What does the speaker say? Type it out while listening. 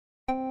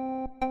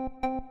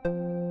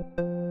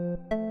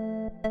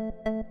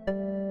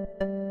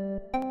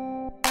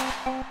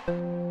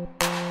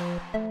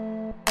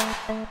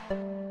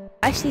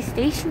gosh, this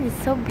station is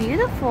so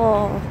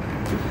beautiful.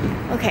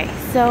 Okay,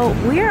 so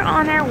we're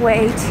on our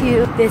way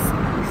to this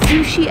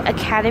Sushi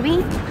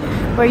Academy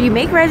where you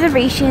make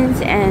reservations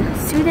and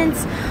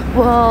students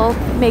will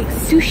make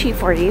sushi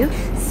for you.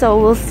 So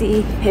we'll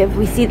see if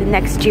we see the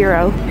next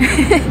Jiro.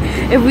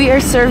 If we are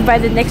served by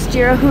the next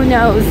Jiro, who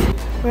knows?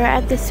 We're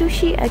at the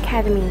Sushi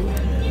Academy.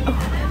 Oh.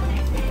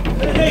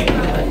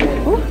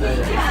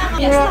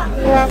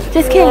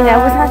 Just kidding,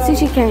 that was not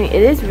Sushi Academy.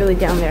 It is really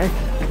down there.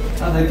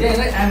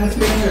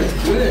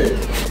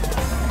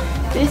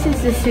 This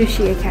is the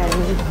Sushi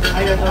Academy.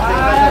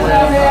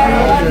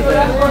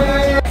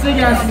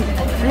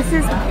 This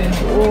is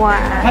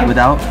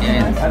without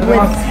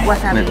with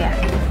wasabi.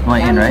 Yeah.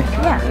 Want in, right?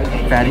 Yeah.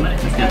 Fatty.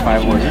 Let's get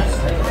 5 orders.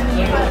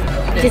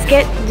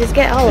 Just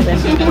get all of them.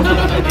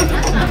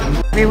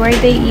 Everywhere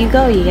that you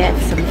go, you get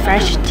some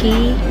fresh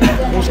tea.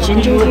 There's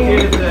ginger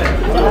here,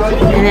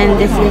 and then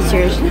this is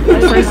your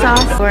soy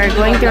sauce. We're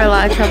going through a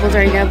lot of troubles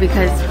right now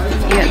because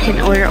you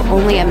can order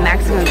only a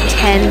maximum of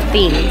 10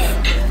 things.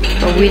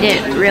 But we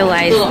didn't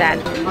realize that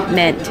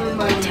meant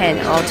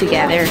 10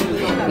 altogether.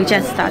 We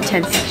just thought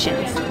 10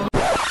 sections.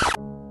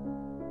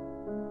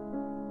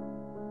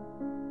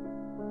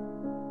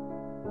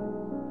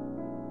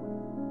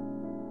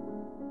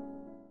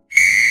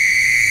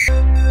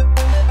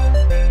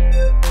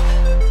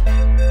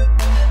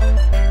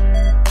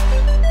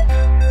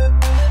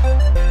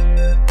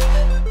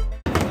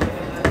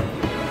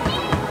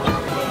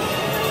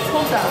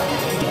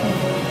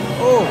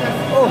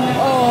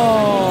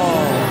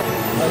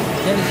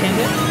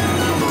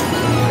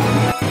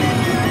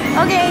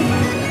 Okay,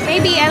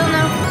 maybe, I don't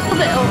know. A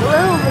little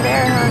over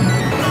there, huh?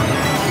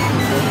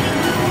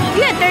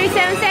 You got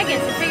 37 seconds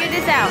to figure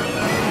this out.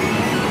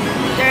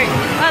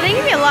 Oh, they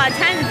give you a lot of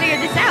time to figure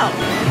this out.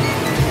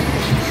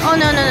 Oh,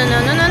 no.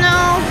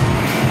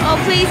 Oh,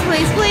 please.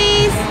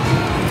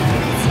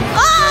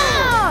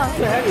 Oh!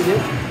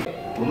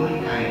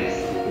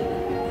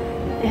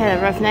 They had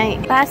a rough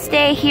night. Last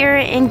day here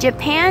in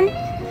Japan.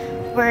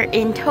 We're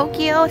in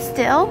Tokyo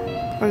still.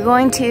 We're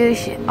going to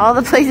all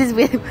the places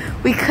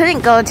we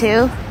couldn't go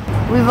to.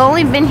 We've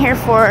only been here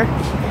for,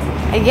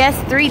 I guess,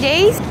 3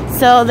 days.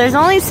 So there's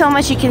only so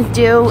much you can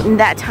do in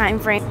that time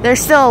frame.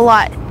 There's still a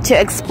lot to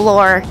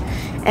explore.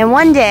 And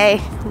one day,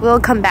 we'll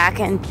come back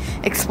and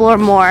explore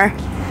more.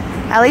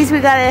 At least we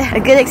got a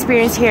good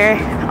experience here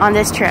on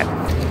this trip.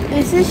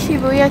 This is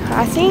Shibuya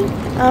Crossing.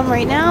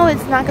 Right now,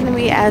 it's not going to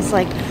be as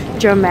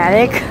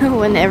dramatic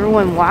when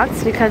everyone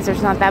walks because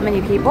there's not that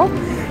many people.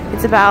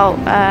 It's about,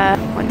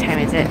 what time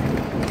is it?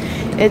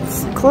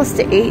 It's close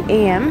to 8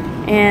 a.m.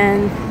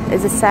 and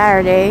it's a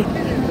Saturday.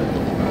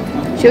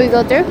 Should we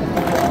go through?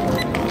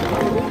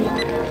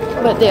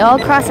 But they all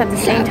cross at the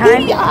same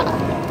time.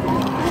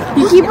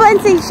 You keep on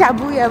saying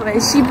Shabuya, but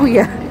it's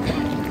Shibuya.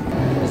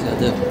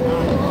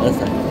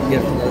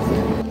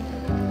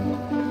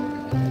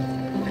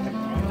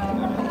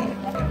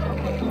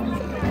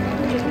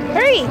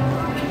 Hurry!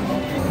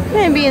 I'm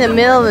gonna be in the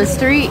middle of the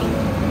street.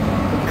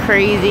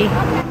 Crazy.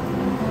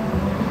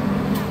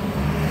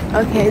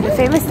 Okay, the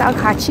famous dog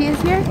Hachi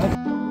is here.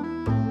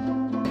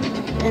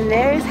 And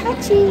there's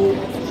Hachi.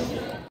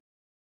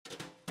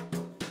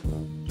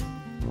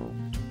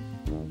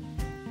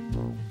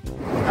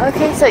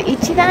 Okay, so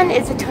Ichiran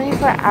is a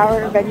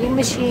 24-hour vending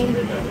machine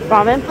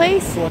ramen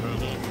place.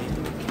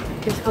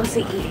 You're supposed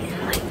to eat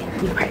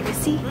in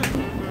privacy.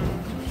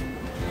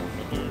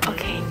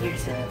 Okay,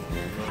 here's it.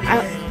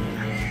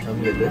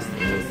 I'm good this.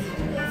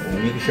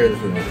 You can share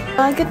this with me.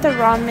 I'll get the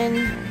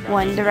ramen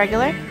one, the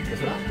regular.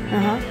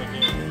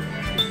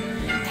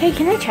 Hey,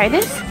 can I try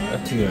this?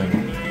 Up to you.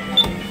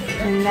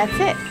 And that's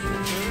it.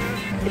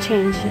 The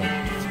change.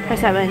 Press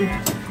that button.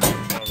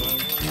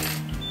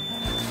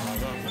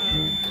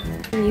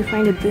 When you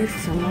find a booth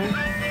somewhere,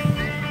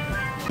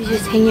 you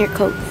just hang your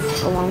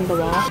coats along the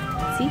wall.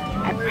 See?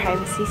 At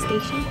privacy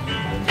station.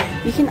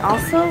 You can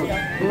also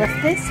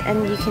lift this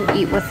and you can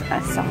eat with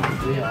someone.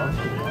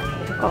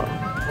 Oh.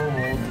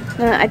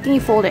 No, I think you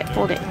fold it.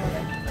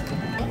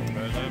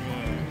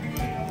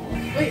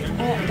 Wait,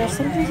 there's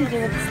something to do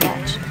with the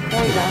scratch.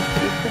 There you go.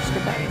 You push the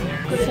button.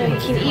 So you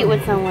can eat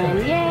with someone.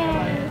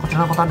 Yay! こちら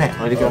のボタンで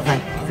お入れください。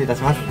失礼いた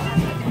します。I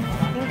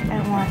think I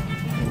want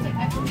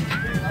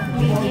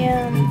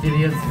medium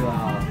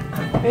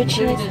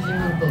richness. Is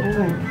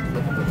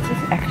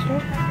this extra?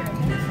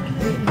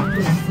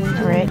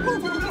 Right.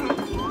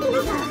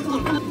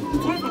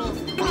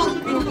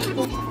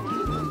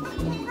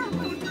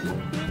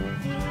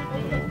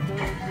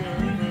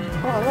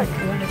 Oh, look.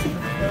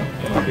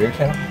 Beer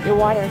channel? Your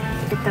water.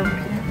 Get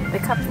the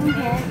cup from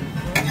here.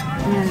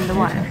 And then the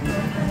water.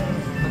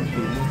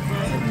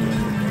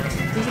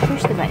 Did you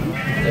push the button?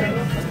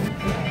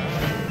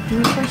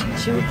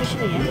 Should we push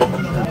it again?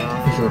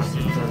 Sure.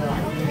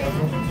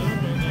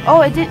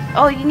 Oh, it did.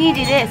 Oh, you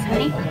needed this,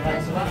 honey.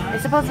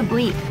 It's supposed to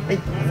bleed.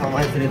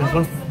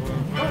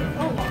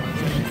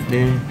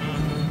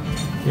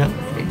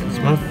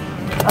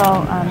 Oh,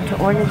 to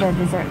order the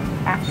dessert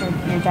after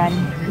you're done.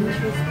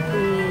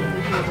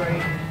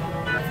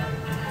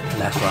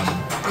 Last ramen.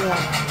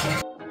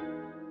 Yeah.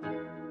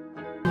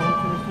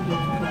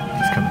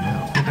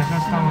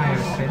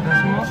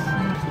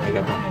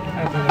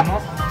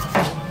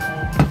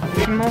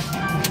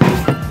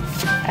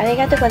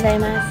 Arigatou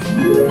gozaimasu.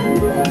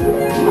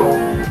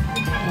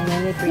 And then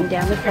they bring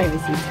down the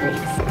privacy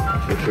screens.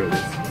 Sure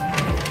this.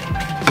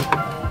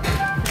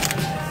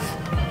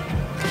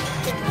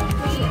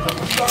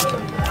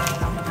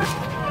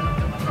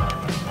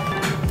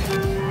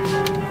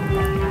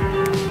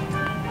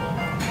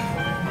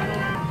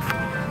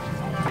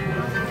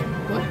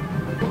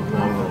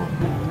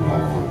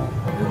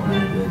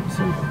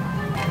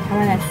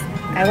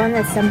 I want to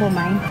assemble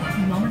mine.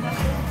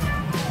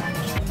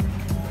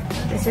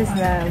 This is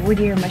the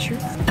woodier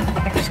mushrooms.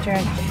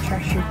 Extra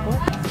char siu pork.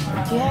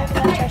 Do you have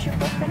char siu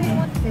pork for me?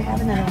 They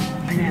have another one.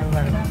 And I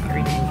love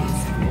green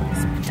onions.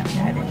 Just dump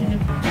that in.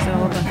 It's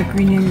all about the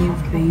green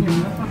onions, baby.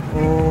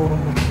 Oh.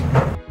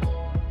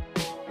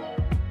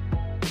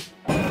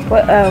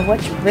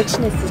 What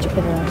richness did you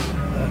put it on?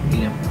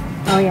 Medium.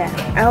 Oh yeah.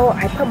 Oh,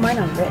 I put mine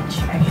on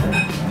rich actually.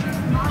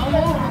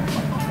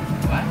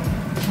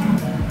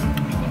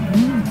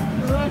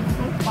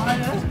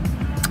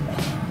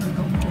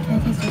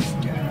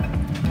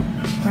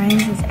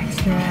 Brian's is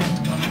extra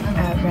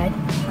red.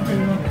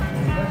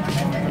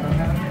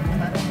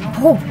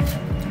 Oh!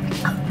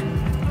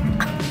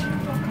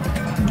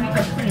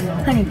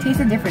 Honey, taste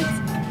the difference.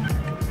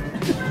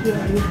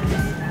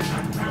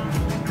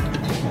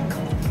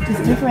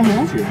 It's different,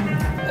 huh?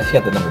 She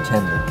got the number 10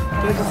 though.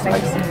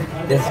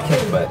 This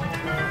kick butt.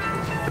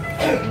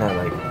 Not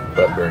like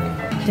butt burning.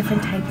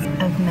 Different types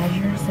of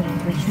measures of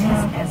richness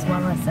as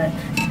well as the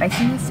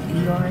spiciness.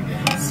 Your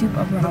soup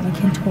overall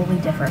can totally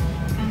differ.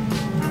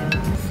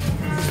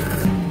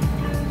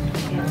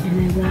 And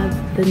I love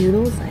the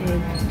noodles. I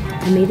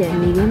made it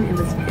medium.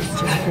 It's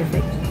just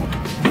perfect.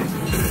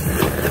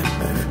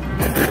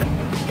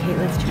 Okay,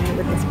 let's try it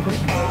with this pork.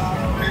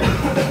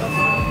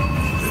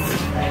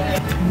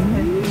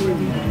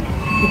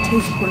 It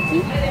tastes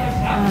porky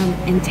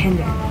and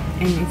tender.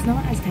 And it's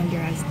not as tender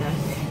as the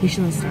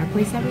Michelin star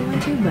place that we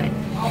went to, but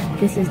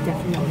this is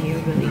definitely a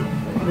really,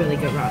 really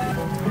good ramen.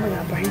 Oh my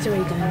god, Brian's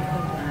already done.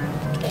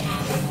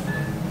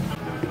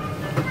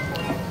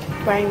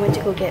 Brian went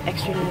to go get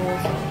extra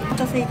noodles.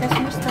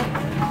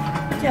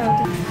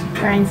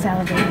 Brian's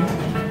salivating.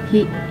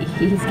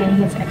 He's getting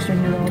his extra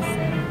noodles.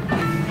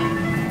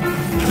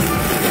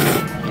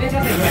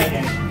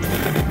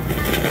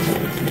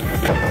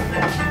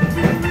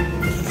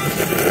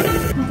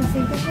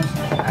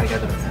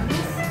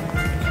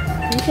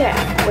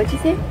 What'd you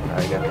say?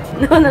 Arigato.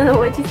 No,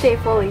 what'd you say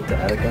fully?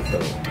 Arigato.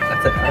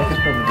 That's an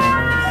arigato.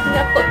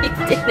 No, you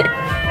didn't.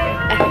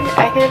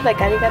 I heard like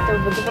arigato.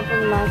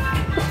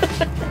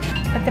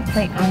 Put the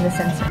plate on the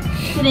sensor.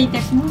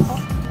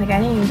 Like I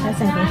didn't even press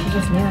anything, she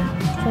just knew.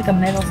 It's like a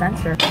metal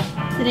sensor.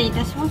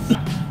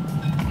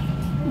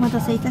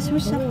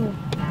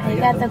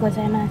 Arigatou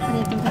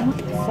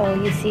gozaimasu. So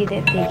you see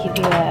that they give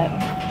you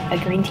a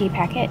green tea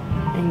packet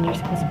and you're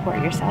supposed to pour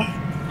it yourself.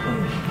 Oh,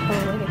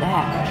 look at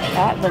that.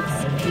 That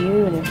looks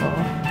beautiful.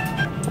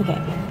 Okay,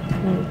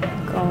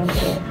 go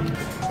into it.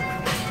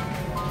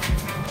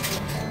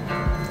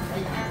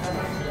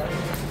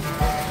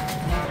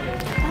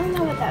 I don't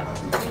know what that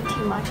green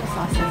tea matcha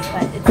sauce is,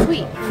 but it's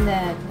sweet. And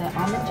the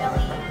almond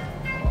jelly,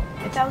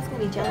 I thought it was going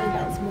to be jelly,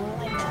 but it's more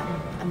like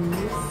a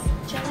mousse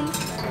jelly.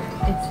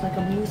 It's like a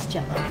mousse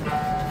jelly.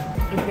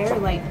 It's very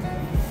light.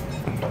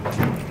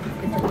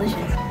 It's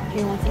delicious. Do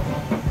you want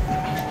something?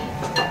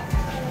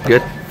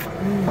 Good?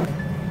 Mm.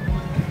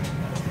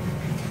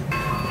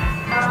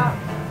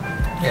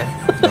 Yeah,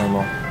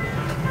 normal.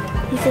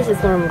 He says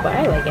it's normal, but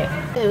I like it.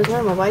 It was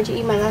normal. Why'd you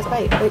eat my last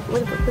bite? What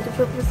was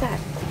that?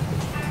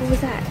 What was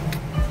that?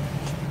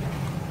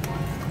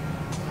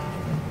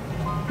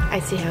 I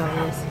see how it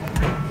is.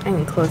 I'm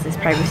gonna close this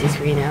privacy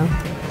screen now.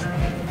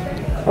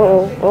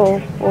 Oh.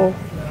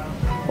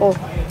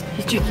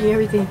 He's drinking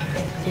everything.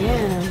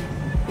 Damn.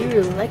 You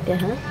really liked it,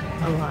 huh?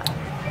 A lot.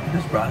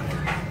 This broth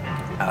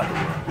out of the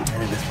world. I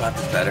think this broth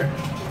is better.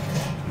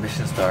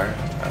 Michelin star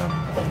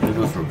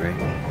noodles were great,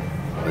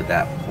 but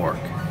that pork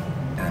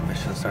in a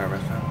Michelin star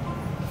restaurant,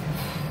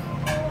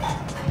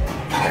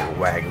 like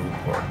Wagyu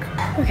pork.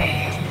 Okay,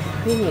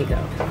 we need to go.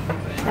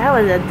 That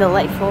was a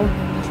delightful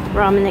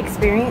ramen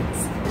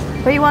experience.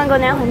 Where do you want to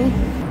go now, honey?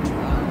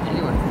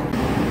 Anyway.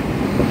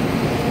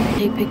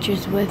 Take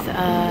pictures with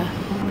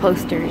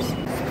posters.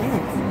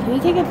 Can you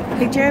take a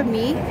picture of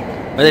me?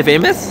 Are they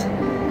famous?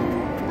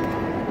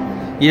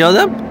 You know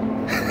them?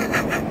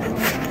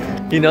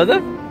 You know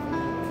them?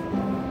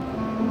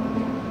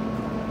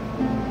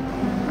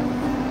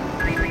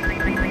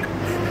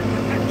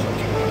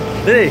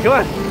 Lily, come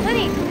on.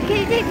 Honey, can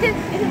you take this?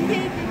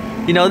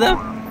 You know them?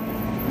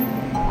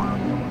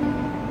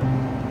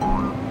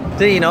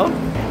 Lily, you know?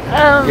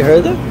 You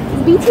heard them?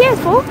 BTS,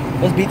 fool.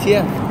 What's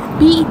BTS?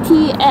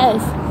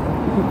 BTS.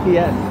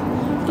 BTS.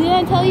 Did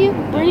I tell you?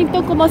 Burning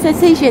Tokomo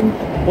sensation.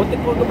 What the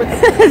fuck?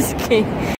 Just kidding.